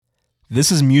This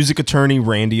is music attorney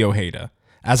Randy Ojeda.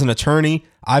 As an attorney,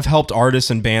 I've helped artists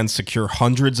and bands secure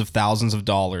hundreds of thousands of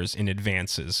dollars in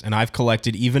advances, and I've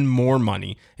collected even more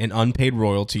money in unpaid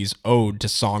royalties owed to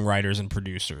songwriters and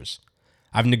producers.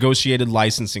 I've negotiated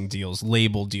licensing deals,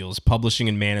 label deals, publishing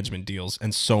and management deals,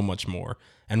 and so much more.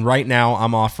 And right now,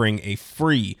 I'm offering a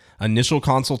free initial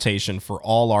consultation for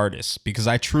all artists because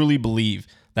I truly believe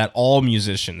that all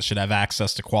musicians should have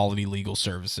access to quality legal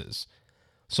services.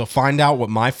 So find out what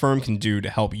my firm can do to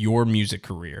help your music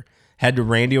career. Head to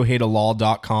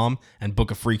randyojedalaw.com and book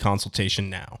a free consultation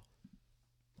now.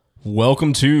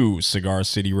 Welcome to Cigar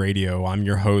City Radio. I'm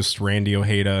your host, Randy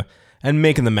Ojeda, and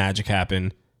making the magic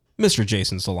happen, Mr.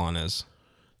 Jason Solanas.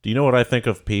 Do you know what I think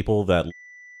of people that...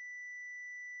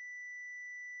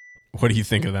 What do you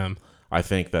think of them? I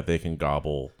think that they can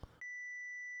gobble.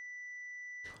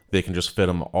 They can just fit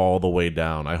them all the way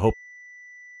down. I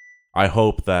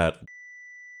hope that...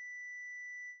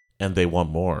 And they want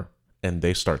more. And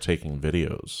they start taking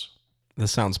videos.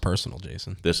 This sounds personal,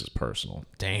 Jason. This is personal.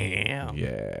 Damn.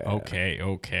 Yeah.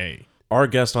 Okay. Our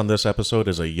guest on this episode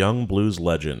is a young blues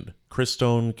legend,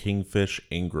 Christone Kingfish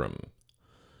Ingram.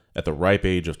 At the ripe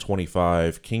age of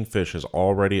 25, Kingfish has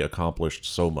already accomplished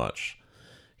so much.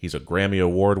 He's a Grammy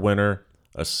Award winner,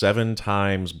 a 7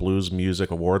 times Blues Music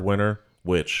Award winner,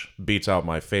 which beats out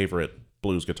my favorite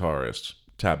blues guitarist,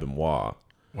 Tab Benoit.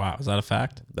 Wow, is that a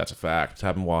fact? That's a fact.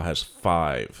 Tab Benoit has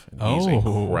 5, and he's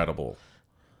incredible.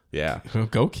 Yeah.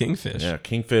 Go Kingfish. Yeah,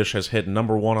 Kingfish has hit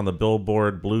number 1 on the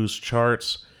Billboard Blues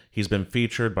charts. He's been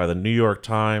featured by the New York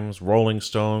Times, Rolling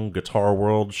Stone, Guitar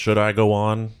World, Should I Go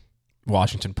On?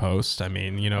 Washington Post. I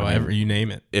mean, you name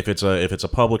it. If it's a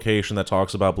publication that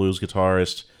talks about blues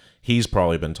guitarists, he's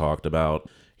probably been talked about.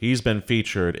 He's been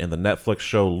featured in the Netflix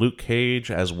show Luke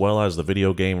Cage, as well as the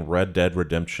video game Red Dead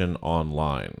Redemption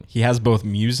Online. He has both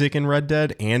music in Red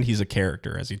Dead, and he's a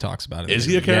character, as he talks about it. Is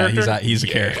he a character? Yeah, he's a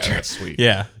character. That's sweet.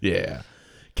 Yeah.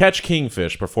 Catch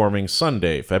Kingfish performing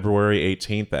Sunday, February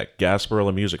 18th at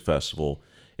Gasparilla Music Festival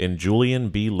in Julian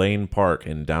B. Lane Park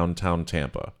in downtown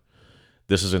Tampa.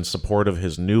 This is in support of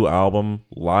his new album,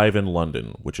 Live in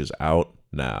London, which is out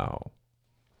now.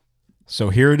 So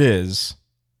here it is.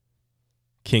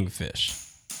 Kingfish.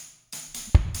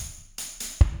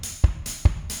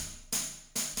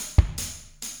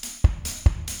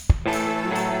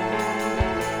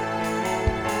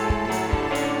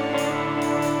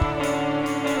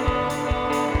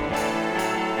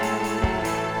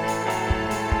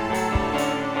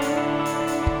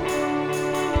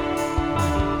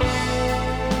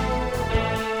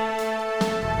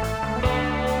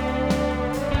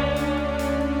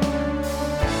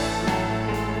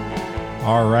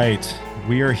 All right,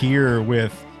 we are here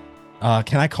with,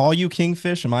 can I call you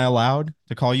Kingfish? Am I allowed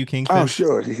to call you Kingfish? Oh,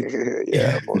 sure.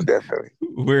 Yeah, most definitely.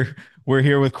 We're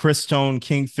here with Christone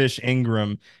Kingfish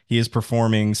Ingram. He is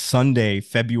performing Sunday,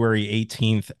 February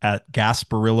 18th at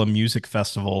Gasparilla Music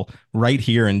Festival right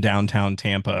here in downtown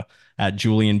Tampa at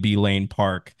Julian B. Lane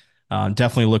Park.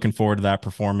 Definitely looking forward to that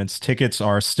performance. Tickets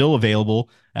are still available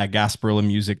at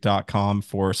GasparillaMusic.com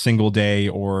for single day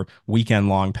or weekend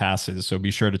long passes. So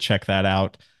be sure to check that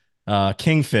out.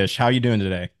 Kingfish, how you doing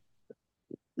today?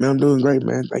 Man, I'm doing great,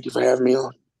 man. Thank you for having me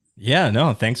on. Yeah,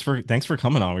 no, thanks for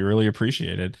coming on. We really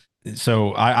appreciate it.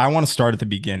 So I want to start at the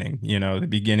beginning, the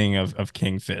beginning of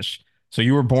Kingfish. So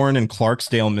you were born in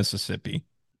Clarksdale, Mississippi.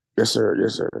 Yes, sir.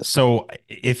 Yes, sir. So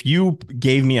if you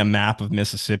gave me a map of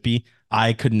Mississippi,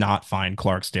 I could not find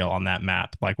Clarksdale on that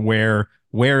map. Like where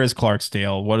is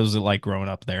Clarksdale? What is it like growing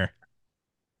up there?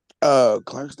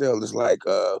 Clarksdale is like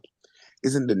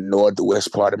is in the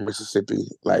northwest part of Mississippi.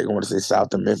 Like I want to say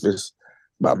south of Memphis,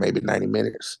 about maybe 90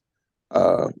 minutes.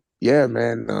 Yeah,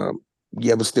 man.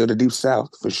 Yeah, but still the deep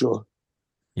south for sure.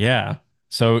 Yeah.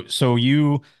 So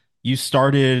you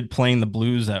started playing the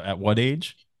blues at what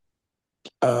age?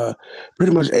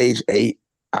 Pretty much age 8.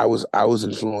 I was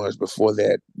influenced before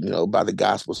that, by the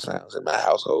gospel sounds in my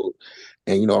household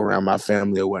and, around my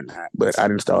family or whatnot. But I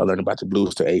didn't start learning about the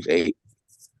blues till age 8.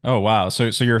 Oh, wow. So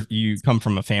you come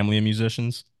from a family of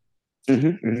musicians?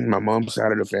 Mm-hmm. My mom's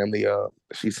side of the family,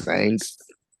 she sang,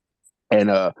 and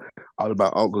all of my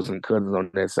uncles and cousins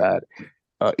on that side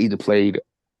either played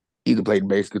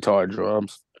bass guitar,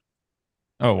 drums.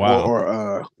 Oh, wow.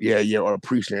 Or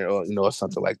preaching or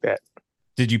something like that.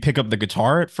 Did you pick up the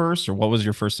guitar at first, or what was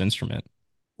your first instrument?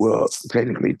 Well,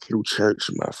 technically through church,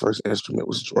 my first instrument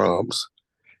was drums.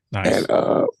 Nice.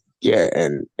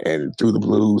 And and through the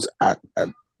blues, I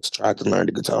tried to learn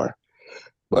the guitar,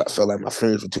 but I felt like my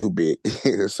fingers were too big,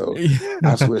 so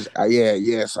I switched.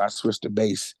 So I switched to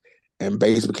bass, and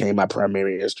bass became my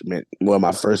primary instrument. Well,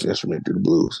 my first instrument through the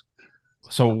blues.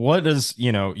 So what is,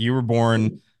 you were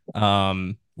born,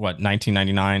 what,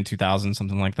 1999, 2000,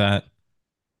 something like that?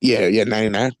 Yeah, yeah,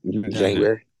 99 Yeah,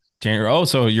 January. January. Oh,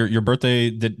 so your birthday,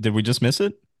 did we just miss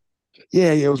it?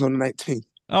 Yeah, yeah, it was on the 19th.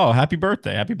 Oh, happy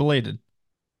birthday. Happy belated.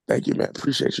 Thank you, man.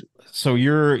 Appreciate you. So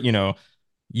you're,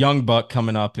 young buck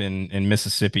coming up in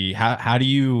Mississippi. How do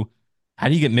you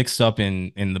get mixed up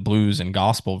in the blues and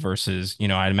gospel versus,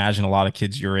 I'd imagine a lot of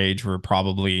kids your age were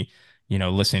probably,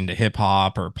 listening to hip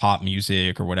hop or pop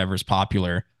music or whatever's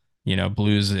popular.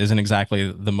 Blues isn't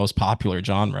exactly the most popular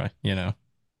genre.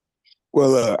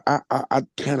 Well, I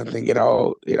kind of think it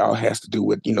all has to do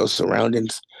with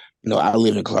surroundings. I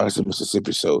live in Clarksdale,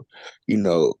 Mississippi, so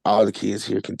all the kids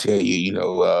here can tell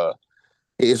you,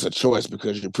 it's a choice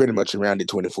because you're pretty much around it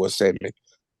 24/7.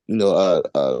 You know,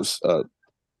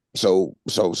 so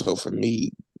for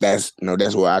me, that's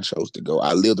where I chose to go.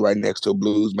 I lived right next to a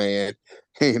blues man,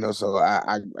 so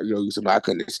I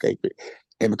couldn't escape it,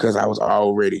 and because I was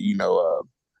already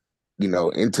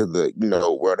into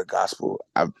the world of gospel,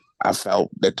 I felt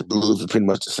that the blues was pretty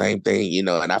much the same thing, and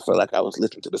I felt like I was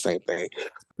listening to the same thing.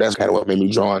 That's kind of what made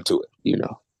me drawn to it.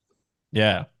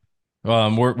 Yeah.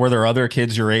 Were there other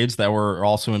kids your age that were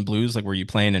also in blues? Like, were you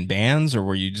playing in bands or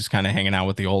were you just kind of hanging out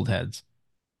with the old heads?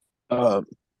 Uh,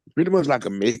 Pretty much like a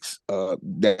mix.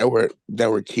 There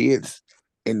were kids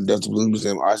in the Blues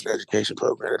Museum Arts and Education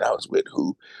program that I was with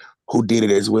who did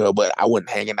it as well, but I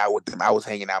wasn't hanging out with them. I was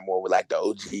hanging out more with like the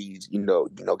OGs,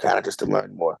 kind of just to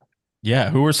learn more. Yeah.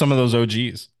 Who were some of those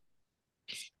OGs?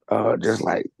 Just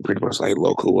like pretty much like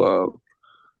local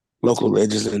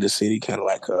legends in the city, kind of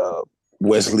like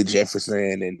Wesley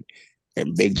Jefferson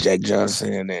and Big Jack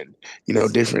Johnson and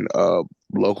different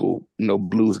local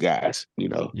blues guys.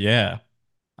 Yeah.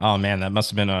 Oh man, that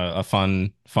must have been a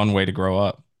fun way to grow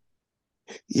up.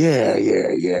 Yeah, yeah,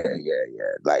 yeah, yeah,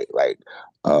 yeah.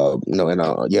 And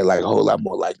yeah, like a whole lot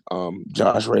more like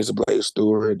Josh Razorblade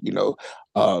Stewart,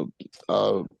 uh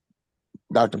uh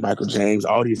Dr. Michael James,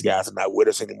 all these guys are not with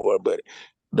us anymore, but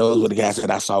those were the guys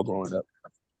that I saw growing up.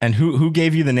 And who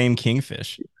gave you the name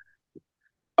Kingfish?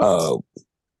 Uh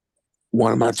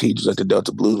One of my teachers at the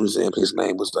Delta Blues Museum, his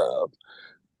name was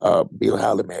Bill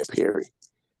Halliman Perry.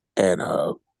 And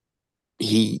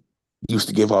he used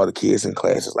to give all the kids in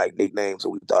classes like nicknames,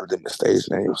 and we thought of them as stage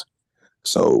names.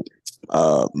 So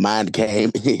mine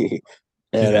came,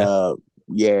 and Yeah.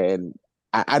 yeah, and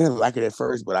I didn't like it at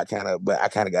first, but I kind of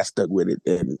got stuck with it,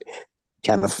 and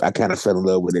I kind of fell in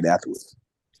love with it afterwards.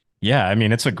 Yeah, I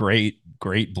mean it's a great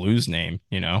blues name.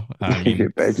 I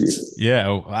mean, Thank you.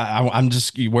 yeah, I'm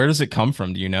just where does it come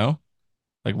from? Do you know?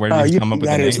 Like where did you You come up with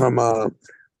the got it name? from um,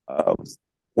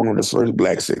 one of the first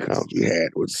black sitcoms we had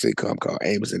was a sitcom called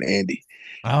Amos and Andy,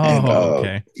 and Oh,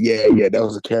 okay. yeah, that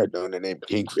was a character on the name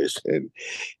Kingfish, and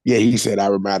yeah, he said I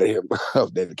reminded him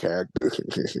of that character.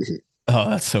 Oh,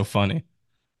 that's so funny.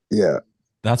 Yeah.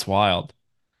 That's wild.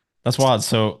 That's wild.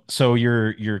 So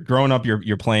you're growing up,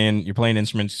 you're playing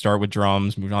instruments, you start with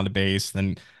drums, move on to bass,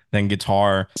 then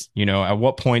guitar. At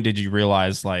what point did you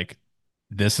realize like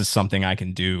this is something I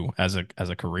can do as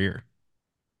a career?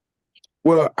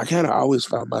 Well, I kind of always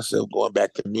found myself going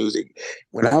back to music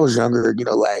when I was younger.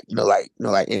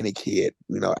 Like any kid,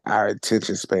 our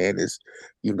attention span is,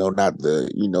 not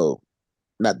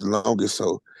the longest.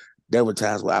 So there were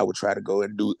times where I would try to go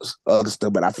and do other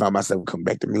stuff, but I found myself coming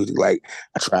back to music. Like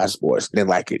I tried sports, didn't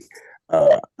like it.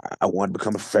 Uh, I wanted to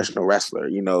become a professional wrestler. I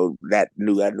knew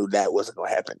that wasn't gonna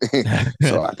happen.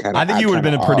 So I kind of, I think I you would have kind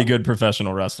been of, a pretty good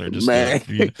professional wrestler. Just man. to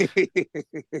be,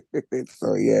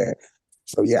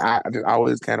 So yeah, I just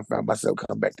always kind of found myself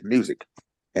coming back to music,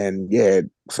 and yeah.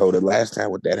 So the last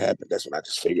time when that happened, that's when I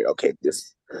just figured, okay,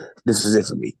 this is it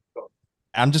for me.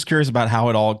 I'm just curious about how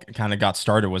it all kind of got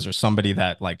started. Was there somebody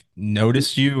that like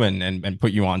noticed you and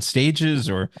put you on stages,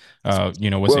 or was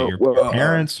it Well, your well,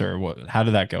 parents, or what? How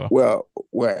did that go? well.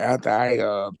 After I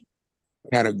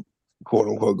kind of quote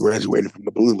unquote graduated from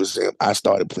the blues museum, I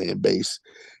started playing bass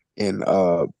in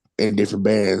different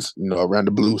bands, around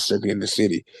the blues circuit in the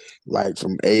city, like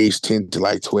from age 10 to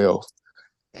like 12.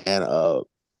 And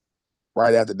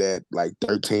right after that, like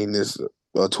 13 is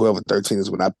 12 or 13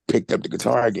 is when I picked up the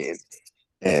guitar again.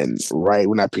 And right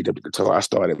when I picked up the guitar, I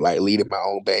started like leading my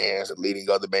own bands and leading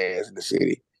other bands in the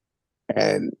city.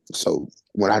 And so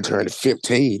when I turned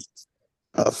 15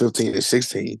 to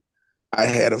 16, I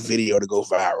had a video to go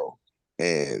viral.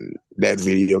 And that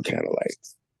video kind of like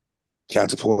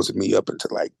catapulted me up into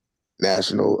like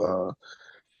national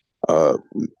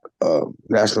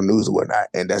national news and whatnot.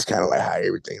 And that's kind of like how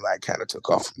everything like kind of took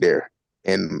off from there.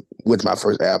 And with my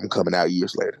first album coming out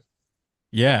years later.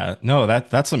 Yeah, no,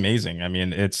 that's amazing. I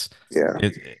mean, Yeah.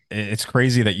 it's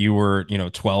crazy that you were,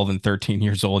 12 and 13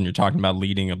 years old and you're talking about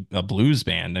leading a blues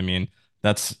band. I mean,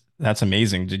 that's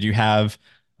amazing. Did you have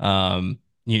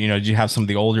did you have some of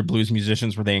the older blues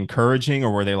musicians, were they encouraging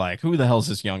or were they like, who the hell's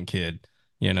this young kid?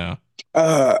 You know?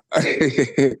 Uh,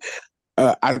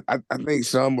 I think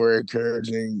some were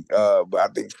encouraging, but I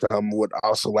think some would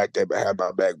also like that, but have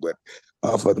my back. But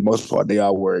for the most part, they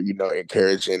all were,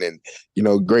 encouraging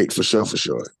and great for sure, for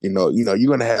sure. You're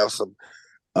gonna have some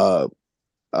uh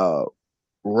uh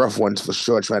rough ones for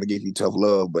sure, trying to give you tough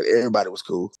love, but everybody was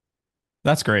cool.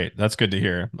 That's great. That's good to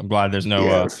hear. I'm glad Yeah, there's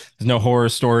no horror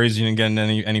stories. You didn't get in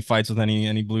any fights with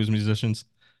any blues musicians.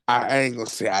 I ain't gonna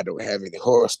say I don't have any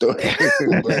horror stories,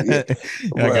 but yeah,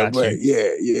 I got but you.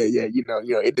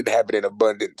 yeah. It didn't happen in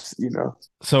abundance.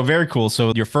 So very cool.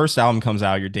 So your first album comes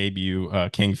out, your debut,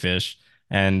 Kingfish,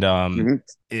 and Hmm.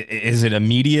 is it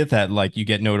immediate that like you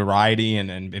get notoriety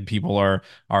and people are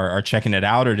checking it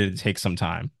out, or did it take some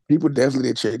time? People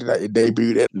definitely checked it out. It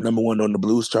debuted at #1 on the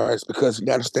blues charts because you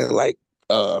got to understand, like,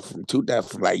 from 2000,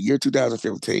 from like year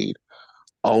 2015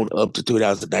 on up to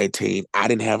 2019, I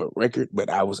didn't have a record, but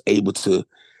I was able to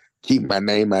keep my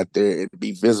name out there and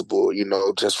be visible.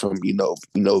 Just from videos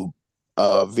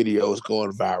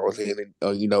going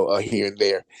viral here and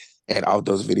there, and off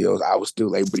those videos, I was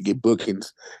still able to get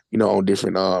bookings, on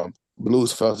different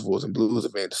blues festivals and blues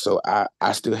events. So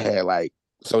I still had like,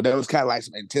 so that was kind of like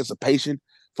some anticipation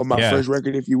for my Yeah, first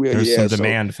record, if you will. there's Yeah. some So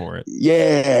demand for it.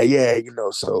 yeah.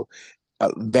 So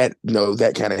that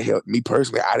kind of helped me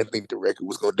personally. I didn't think the record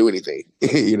was gonna do anything.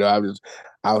 I was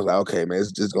like, okay, man,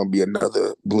 it's just gonna be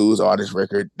another blues artist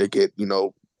record that get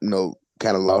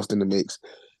kind of lost in the mix.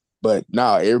 But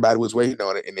no, everybody was waiting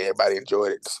on it and everybody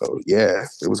enjoyed it. So yeah,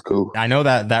 it was cool. I know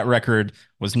that that record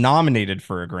was nominated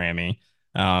for a Grammy.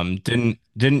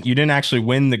 Didn't you didn't actually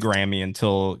win the Grammy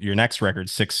until your next record,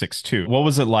 662. What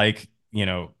was it like?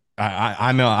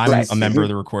 I'm Right. a member of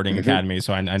the Recording Hmm. Academy,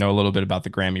 so I know a little bit about the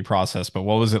Grammy process. But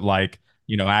what was it like?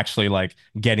 Actually like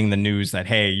getting the news that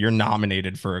hey, you're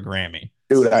nominated for a Grammy.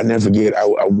 Dude, I never forget. I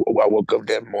woke up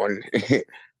that morning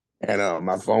and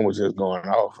my phone was just going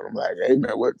off, and I'm like, "Hey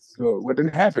man, what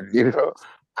didn't happen?"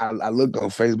 I looked on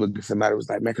Facebook and somebody was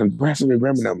like, "Man, congrats on your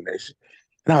Grammy nomination,"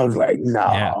 and I was like,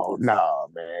 Yeah. "No, no,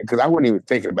 man," because I wasn't even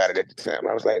thinking about it at the time.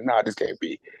 I was like, "No, this can't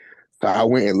be." So I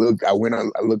went and looked. I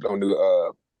looked on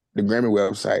the Grammy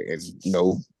website,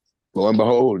 and lo and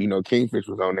behold, Kingfish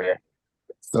was on there.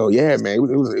 So yeah, man, it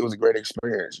was a great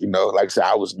experience. Like I said,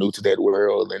 I was new to that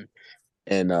world,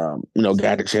 and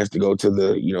got the chance to go to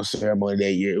the ceremony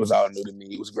that year. It was all new to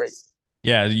me. It was great.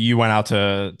 Yeah, you went out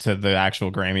to the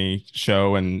actual Grammy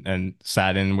show and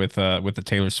sat in with the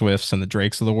Taylor Swifts and the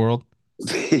Drakes of the world.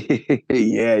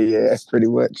 Yeah, pretty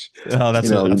much. Oh, that's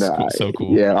cool, so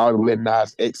cool. Yeah, all the Lil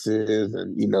Nas X's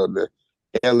and the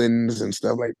Ellens and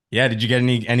stuff like. Yeah, did you get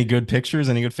any good pictures,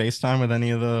 any good FaceTime with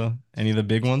any of the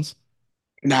big ones?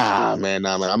 Nah, man.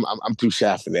 I'm too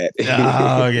shy for that.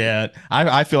 Oh yeah.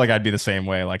 I feel like I'd be the same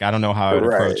way. Like I don't know how I would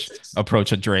Right.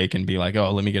 approach a Drake and be like,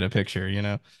 "Oh, let me get a picture."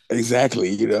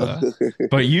 Exactly. Uh,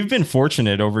 but you've been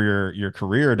fortunate over your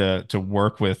career to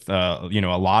work with a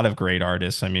lot of great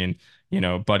artists. I mean,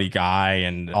 Buddy Guy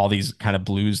and all these kind of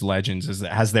blues legends.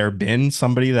 Has there been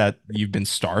somebody that you've been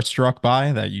starstruck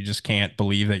by that you just can't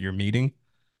believe that you're meeting?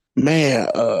 Man,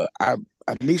 I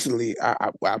recently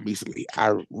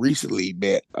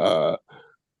met uh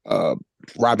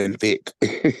Robin Thicke.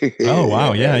 Oh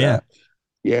wow, yeah, and yeah.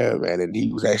 yeah, man, and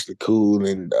he was actually cool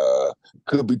and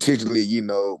might be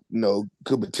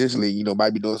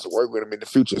doing some work with him in the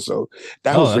future. So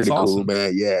that Oh, was that's pretty cool, awesome.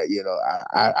 man. Yeah,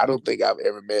 I don't think I've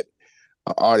ever met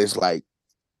an artist like,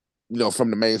 from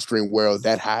the mainstream world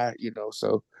that high.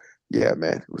 So yeah,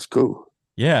 man, it was cool.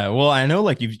 Yeah, well, I know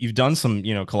like you've done some,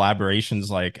 collaborations.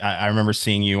 Like I remember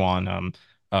seeing you on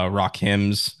Rock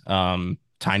Hymns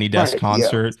Tiny Desk Right, yeah.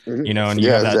 concert, Hmm. and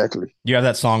Yeah, exactly. you have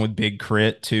that song with Big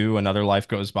Crit too, Another Life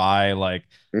Goes By, like,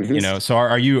 Hmm. so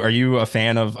are you a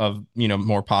fan of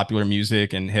more popular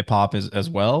music and hip hop as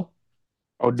well?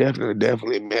 Oh,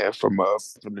 definitely, man. From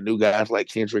the new guys like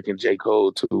Kendrick and J.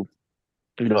 Cole to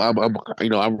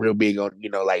I'm real big on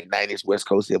like '90s West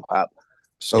Coast hip hop.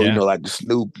 So Yeah. like the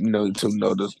Snoop, the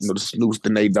Snoops, the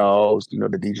Nate Doggs, the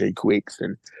DJ Quicks,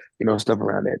 and stuff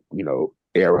around that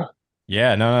era.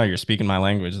 Yeah, no, you're speaking my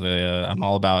language. I'm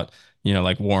all about,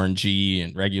 like Warren G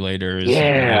and Regulators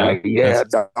and Yeah,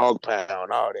 that's Dog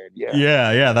Pound, all that.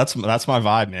 Yeah, yeah, that's my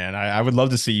vibe, man. I would love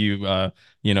to see you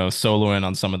soloing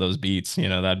on some of those beats.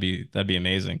 That'd be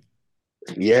amazing.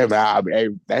 yeah, man. Hey,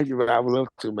 thank you, man. I would love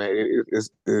to, man.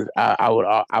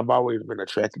 I've always been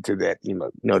attracted to that,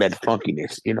 that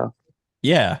funkiness.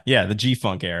 Yeah, the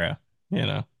G-Funk era, you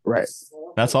know. Right.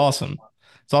 That's awesome.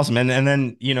 It's awesome. And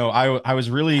then, I was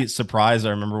really surprised. I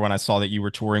remember when I saw that you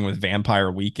were touring with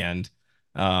Vampire Weekend.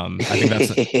 I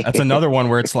think that's another one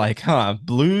where it's like, huh,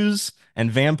 blues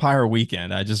and Vampire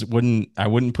Weekend. I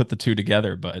wouldn't put the two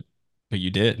together, but you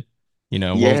did.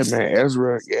 Well, Yeah, man,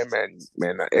 Ezra. Yeah,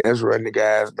 man, Ezra and the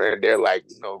guys, man, they're like,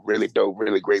 really dope,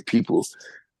 really great people.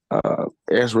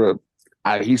 Ezra,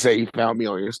 he said he found me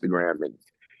on Instagram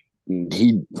and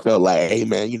he felt like, hey,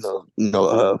 man,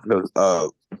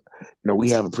 we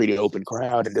have a pretty open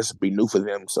crowd and this would be new for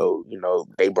them. So,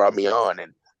 they brought me on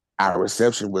and our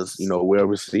reception was, well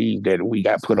received and we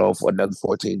got put on for another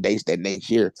 14 days that next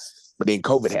year. But then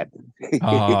COVID happened.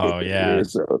 oh Yeah, yeah.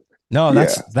 so No,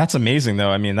 yeah. that's amazing though.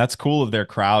 I mean, that's cool of their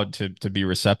crowd to be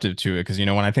receptive to it because when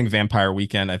I think Vampire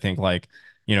Weekend, I think like,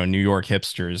 New York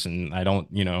hipsters and I don't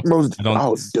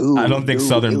Oh, I don't think dude,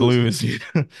 Southern it was, blues.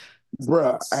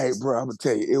 hey, bro, I'm gonna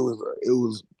tell you, it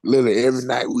was literally every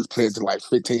night we was playing to like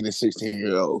 15 and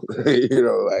 16-year old,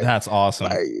 That's awesome.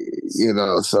 like,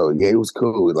 so yeah, it was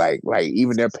cool. Like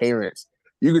even their parents,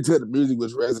 you could tell the music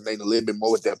was resonating a little bit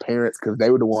more with their parents because they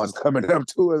were the ones coming up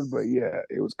to us. But yeah,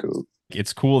 it was cool.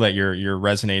 It's cool that you're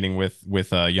resonating with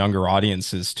younger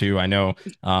audiences too. I know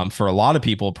for a lot of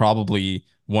people, probably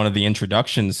one of the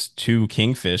introductions to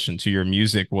Kingfish and to your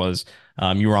music was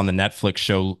you were on the Netflix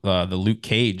show, the Luke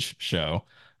Cage show,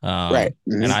 Right.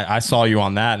 and Hmm. I saw you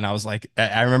on that, and I was like,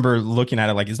 I remember looking at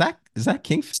it like, is that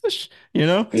Kingfish?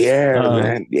 Yeah, Um,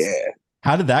 man. Yeah,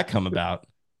 how did that come about?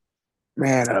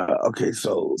 man. Okay,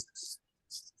 so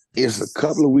it's a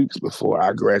couple of weeks before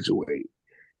I graduate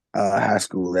high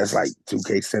school. That's like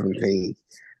 2K17,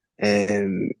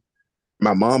 and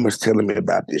my mom was telling me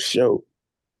about this show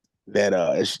that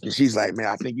she's like, man,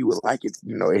 I think you would like it.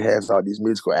 It has all these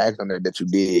musical acts on there that you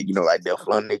did. Like Del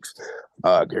Flunix,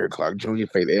 Gary Clark Jr.,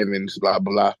 Faith Evans, blah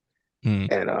blah blah. Hmm.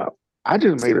 And I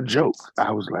just made a joke.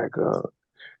 I was like,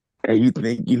 hey, you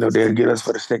think they'll get us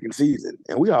for the second season?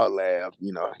 And we all laughed.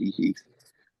 He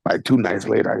like 2 nights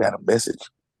later, I got a message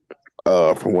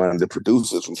from one of the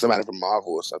producers, from somebody from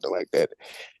Marvel or something like that.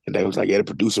 And they was like, yeah, the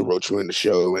producer wrote you in the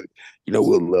show, and we'd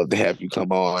love to have you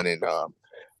come on. And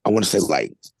I want to say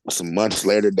like some months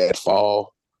later that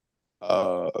fall,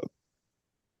 uh,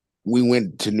 we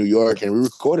went to New York and we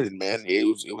recorded it. Man, it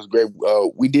was great.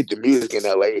 We did the music in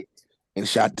L.A. and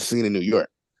shot the scene in New York.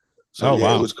 So Oh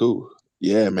yeah, it wow. was cool.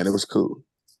 Yeah, man, it was cool.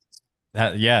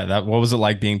 That what was it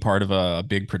like being part of a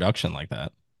big production like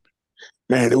that?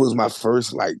 Man, it was my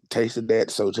first like taste of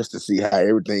that. So just to see how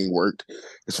everything worked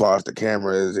as far as the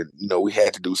cameras, and we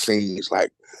had to do scenes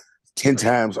like 10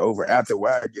 times over. After a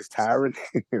while it gets tiring,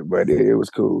 but it was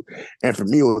cool. And for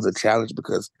me it was a challenge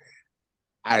because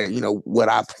what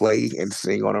I play and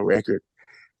sing on a record,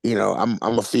 I'm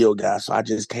a field guy, so I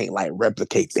just can't like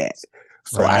replicate that.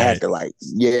 So I had Right. to like,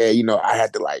 yeah, I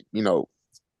had to like,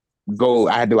 go.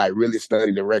 I had to like really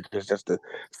study the records just to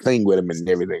sing with them and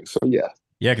everything. So yeah,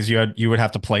 Yeah, because you would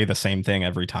have to play the same thing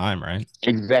every time, right?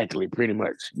 exactly, pretty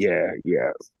much. Yeah,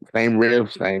 yeah. Same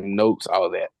riff, same notes, all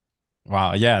of that.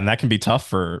 Wow, yeah, and that can be tough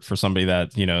for somebody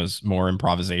that is more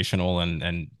improvisational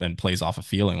and plays off a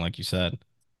feeling, like you said.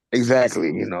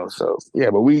 Exactly, So yeah,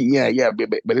 but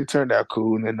but it turned out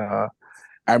cool. And then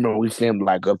I remember we filmed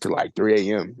like up to like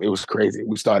 3 a.m. It was crazy.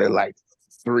 We started like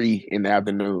 3 in the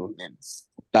afternoon and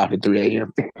stopped at 3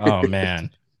 a.m. Oh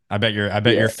man, I bet your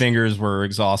Yeah. fingers were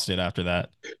exhausted after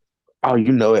that. Oh,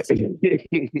 you know it.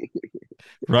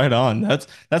 Right on.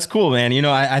 That's cool, man.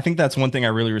 I think that's one thing I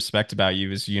really respect about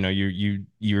you is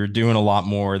you're doing a lot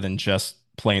more than just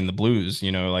playing the blues.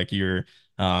 Like you're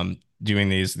doing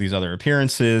these other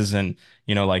appearances and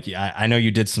like I know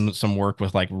you did some work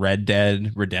with like Red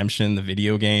Dead Redemption, the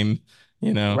video game.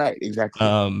 You know, Right, exactly.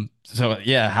 so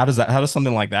yeah, how does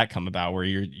something like that come about where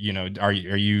are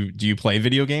you do you play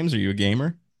video games? Are you a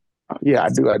gamer? Yeah, I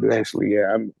do actually.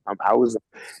 Yeah, I was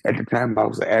at the time I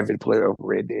was an avid player of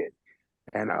Red Dead,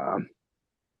 and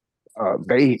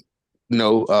they,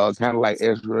 kind of like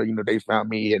Ezra, they found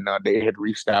me and they had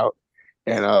reached out,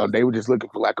 and they were just looking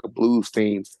for like a blues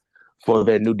theme for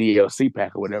their new DLC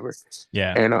pack or whatever.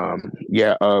 Yeah. And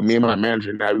yeah, me and my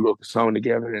manager and I we wrote the song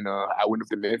together, and I went up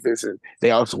to Memphis, and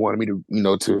they also wanted me to,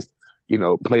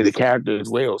 play the character as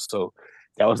well. So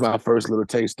that was my first little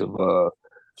taste of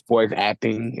voice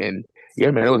acting, and yeah,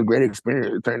 man, it was a great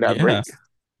experience. It turned out Yeah. great.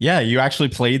 Yeah, you actually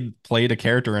played a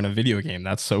character in a video game.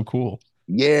 That's so cool.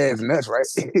 Yeah, it's nuts, right?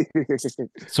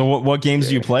 So what games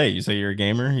do you Yeah, play? You say you're a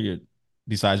gamer?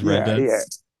 Besides Red yeah, Dead? yeah.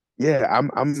 Yeah,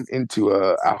 I'm into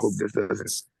I hope this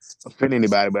doesn't offend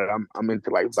anybody, but I'm into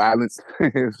like violence.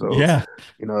 So, Yeah,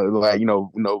 like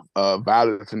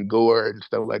violence and gore and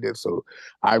stuff like that. So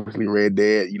obviously Red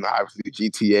Dead, obviously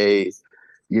GTA,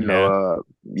 yeah.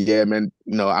 yeah, man,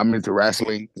 I'm into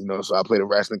wrestling, so I play the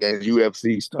wrestling games,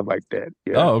 UFC, stuff like that.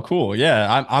 Yeah. Oh, cool.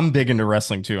 Yeah, I'm big into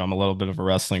wrestling too. I'm a little bit of a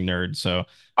wrestling nerd. So,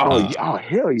 Oh uh, yeah, oh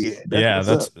hell yeah. That's yeah, what's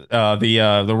that's up.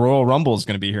 the Royal Rumble is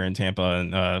going to be here in Tampa,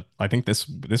 and I think this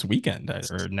weekend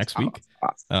or next Uh, week.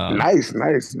 uh, Um, nice,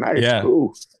 nice, nice, yeah,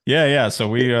 cool. yeah. So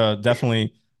we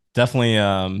definitely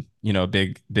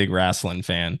big wrestling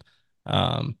fan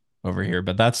over here.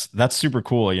 But that's super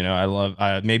cool. I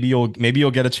love maybe you'll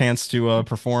get a chance to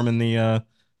perform in the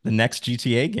next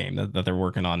GTA game that they're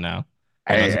working on now.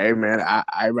 Hey, hey, man,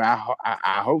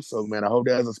 I hope so, man. I hope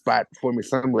there's a spot for me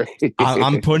somewhere.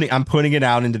 I'm putting it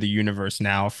out into the universe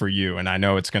now for you, and I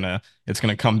know it's gonna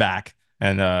come back,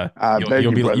 and you'll Thank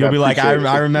you'll you, be brother. you'll I be like I appreciate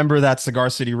I it. remember that Cigar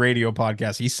City Radio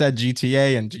podcast. He said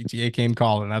GTA, and GTA came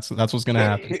calling. That's what's gonna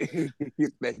happen.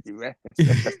 Thank you, man.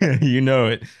 You know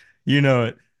it. You know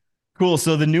it. Cool.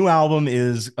 So the new album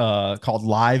is called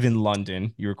Live in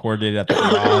London. You recorded it at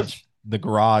the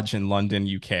Garage in London,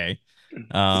 UK.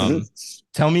 Mhm. Um,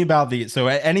 tell me about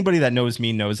anybody that knows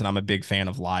me knows that I'm a big fan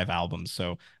of live albums.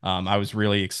 So I was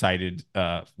really excited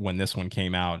when this one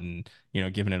came out and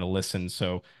giving it a listen.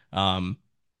 So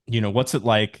what's it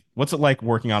like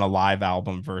working on a live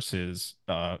album versus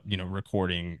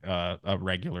recording a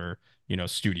regular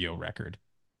studio record?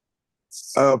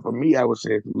 For me, I would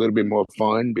say it's a little bit more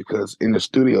fun because in the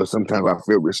studio sometimes I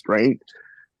feel restrained,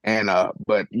 and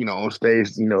but on stage,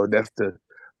 that's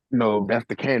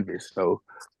the canvas. So,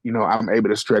 I'm able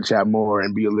to stretch out more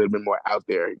and be a little bit more out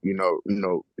there.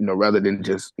 Rather than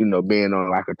just being on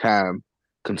like a time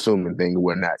consuming thing or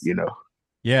whatnot.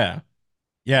 Yeah.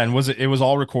 Yeah, and it was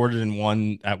all recorded in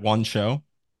one show?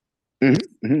 Hmm.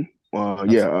 Hmm.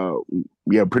 That's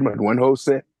Yeah, pretty much one whole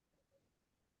set.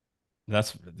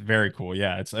 that's very cool.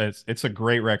 Yeah, it's a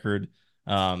great record.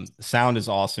 Sound is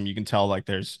awesome. You can tell like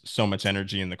there's so much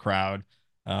energy in the crowd.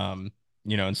 Um,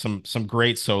 and some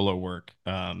great solo work.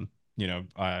 And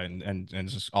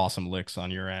just awesome licks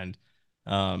on your end.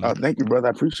 Um, Thank you, brother.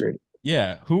 I appreciate it.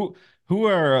 Yeah. Who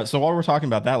are so while we're talking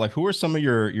about that, like who are some of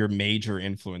your major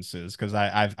influences? Because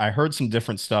I heard some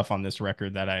different stuff on this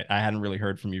record that I hadn't really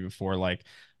heard from you before. Like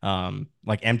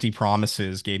Empty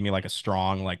Promises gave me like a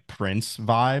strong like Prince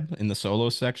vibe in the solo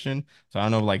section. So I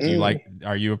don't know, like, Mm.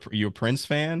 are you a Prince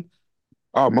fan?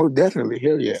 Oh, most definitely.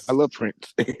 Hell yeah. I love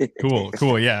Prince. Cool,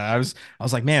 cool. Yeah. I was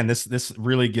like, man, this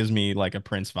really gives me like a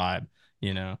Prince vibe,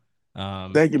 you know.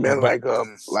 Thank you, man. But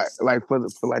Like for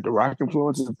like the rock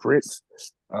influences of Prince,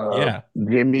 uh, yeah.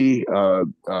 Jimmy, uh,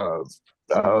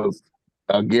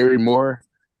 Gary Moore,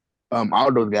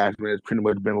 all those guys, man, it's pretty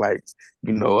much been like,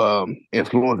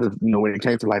 influences, when it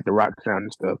came to like the rock sound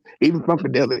and stuff. Even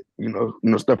Funkadelic,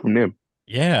 stuff from them.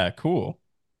 Yeah, cool.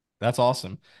 That's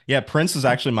awesome. Yeah, Prince is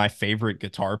actually my favorite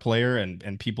guitar player,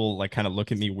 and people like kind of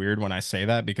look at me weird when I say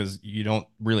that because you don't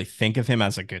really think of him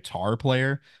as a guitar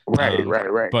player. Right, Um,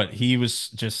 right, right. but he was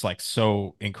just like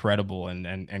so incredible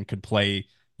and could play,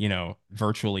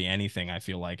 virtually anything, I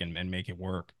feel like, and make it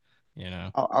work, you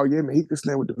know. Oh yeah, man, he can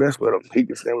stand with the best with them. He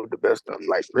can stand with the best of them.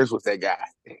 Like Prince was that guy.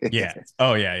 Yeah.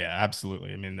 Oh yeah, yeah,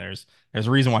 absolutely. I mean, there's a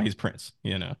reason why he's Prince.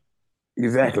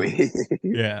 Exactly.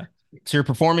 Yeah. So you're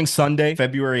performing Sunday,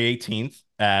 February 18th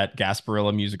at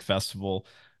Gasparilla Music Festival.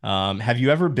 Have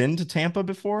you ever been to Tampa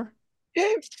before?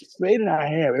 Yeah, say that I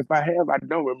have. If I have, I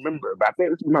don't remember. But I think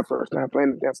this is my first time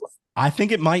playing the Tesla. I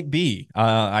think it might be.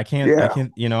 I Yeah.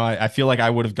 can't, I feel like I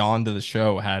would have gone to the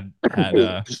show had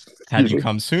Excuse you me.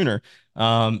 come sooner.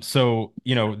 So,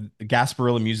 the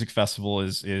Gasparilla Music Festival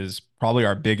is probably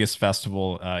our biggest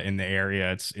festival in the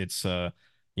area.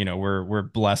 We're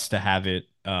blessed to have it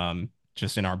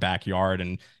just in our backyard,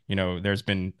 and there's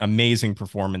been amazing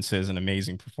performances and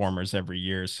amazing performers every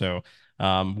year. So,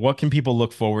 what can people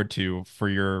look forward to for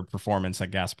your performance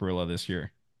at Gasparilla this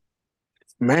year?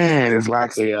 Man, it's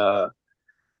like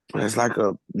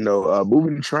a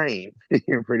moving train,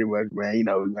 pretty much, man.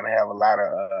 We're gonna have a lot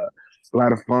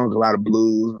of funk, a lot of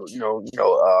blues,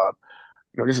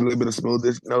 just a little bit of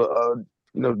smoothness,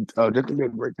 just gonna be a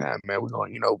great time, man. We're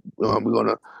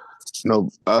gonna,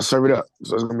 serve it up.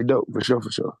 So it's gonna be dope for sure,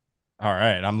 for sure. All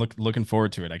right, I'm looking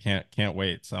forward to it. I can't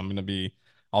wait. So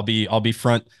I'll be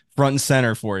front and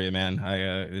center for you, man.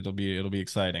 It'll be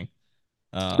exciting.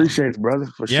 Um, Appreciate it, brother,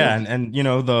 for yeah, sure. and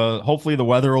the hopefully the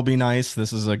weather will be nice.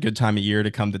 This is a good time of year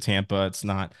to come to Tampa. It's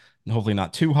not hopefully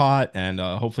not too hot, and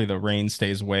hopefully the rain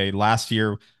stays away. Last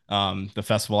year, the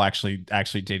festival actually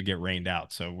did get rained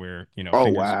out. So we're, Oh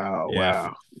fingers, wow, yeah,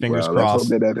 wow. fingers Well, let's hope crossed.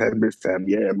 that that happens this time.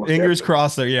 Yeah, most Fingers definitely.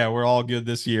 crossed that, yeah, we're all good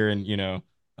this year. And,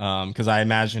 because I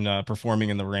imagine performing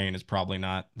in the rain is probably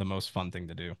not the most fun thing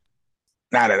to do.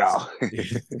 Not at all.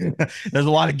 There's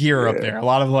a lot of gear up Yeah, there, a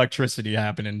lot of electricity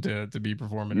happening to be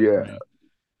performing in the yeah, rain.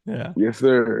 Yeah. yes,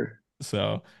 sir.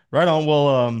 So right on.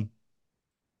 Well,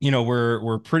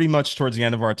 we're pretty much towards the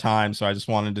end of our time, so I just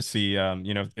wanted to see,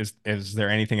 is there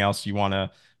anything else you want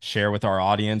to share with our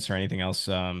audience, or anything else,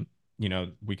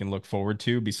 we can look forward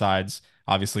to besides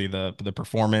obviously the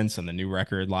performance and the new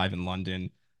record live in London,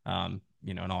 and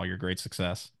all your great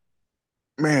success.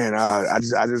 Man, I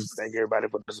just thank everybody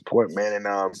for the support, man,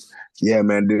 and yeah,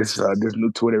 man, this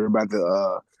new tour that we're about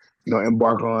to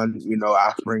embark on,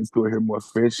 our spring tour here, more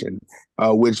fish, and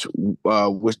which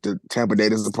the Tampa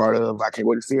Date is a part of. I can't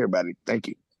wait to see everybody. Thank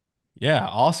you. Yeah,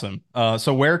 awesome.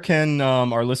 So where can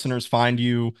our listeners find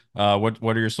you? What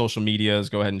are your social medias?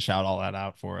 Go ahead and shout all that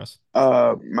out for us.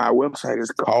 My website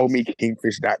is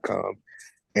callmekingfish.com,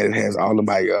 and it has all of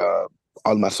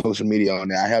my social media on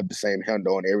there. I have the same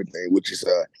handle on everything, which is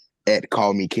at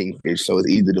Call Me Kingfish, so it's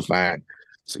easy to find.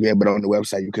 So yeah, but on the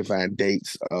website you can find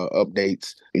dates,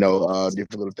 updates,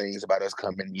 different little things about us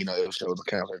coming. It shows the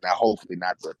calendar. Now, hopefully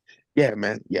not, but yeah,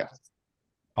 man, yeah.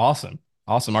 Awesome.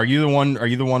 Awesome. Are you the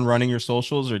one running your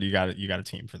socials, or do you got a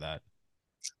team for that?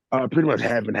 Pretty much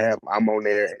half and half. I'm on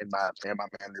there, and my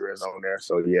manager is on there.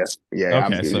 So yeah, yeah,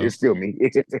 Okay, so it's still me.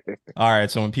 all right,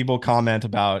 so when people comment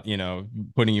about,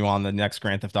 putting you on the next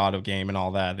Grand Theft Auto game and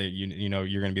all that,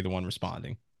 you're going to be the one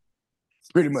responding.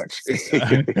 Pretty much. All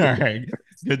right.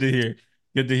 Good to hear.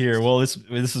 Good to hear. Well, this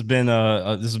has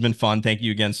been fun. Thank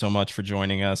you again so much for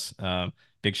joining us.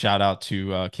 Big shout out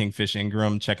to Kingfish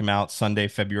Ingram. Check him out Sunday,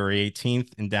 February 18th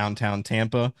in downtown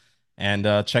Tampa,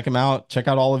 and check him out. Check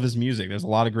out all of his music. There's a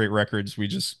lot of great records. We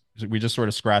just sort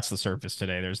of scratched the surface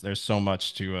today. There's so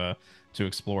much to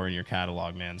explore in your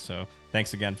catalog, man. So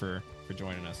thanks again for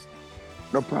joining us.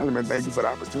 No problem, man. Thank you for the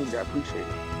opportunity. I appreciate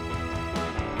it.